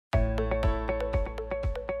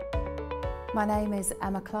My name is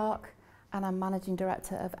Emma Clarke and I'm Managing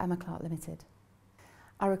Director of Emma Clarke Limited.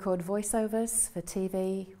 I record voiceovers for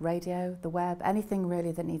TV, radio, the web, anything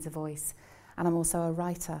really that needs a voice. And I'm also a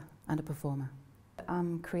writer and a performer.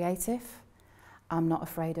 I'm creative. I'm not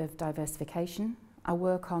afraid of diversification. I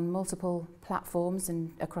work on multiple platforms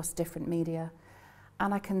and across different media.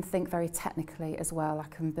 And I can think very technically as well.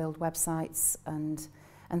 I can build websites and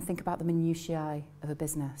think about the minutiae of a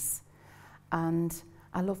business. And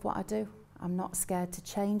I love what I do. I'm not scared to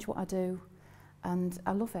change what I do, and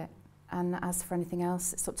I love it. And as for anything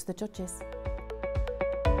else, it's up to the judges.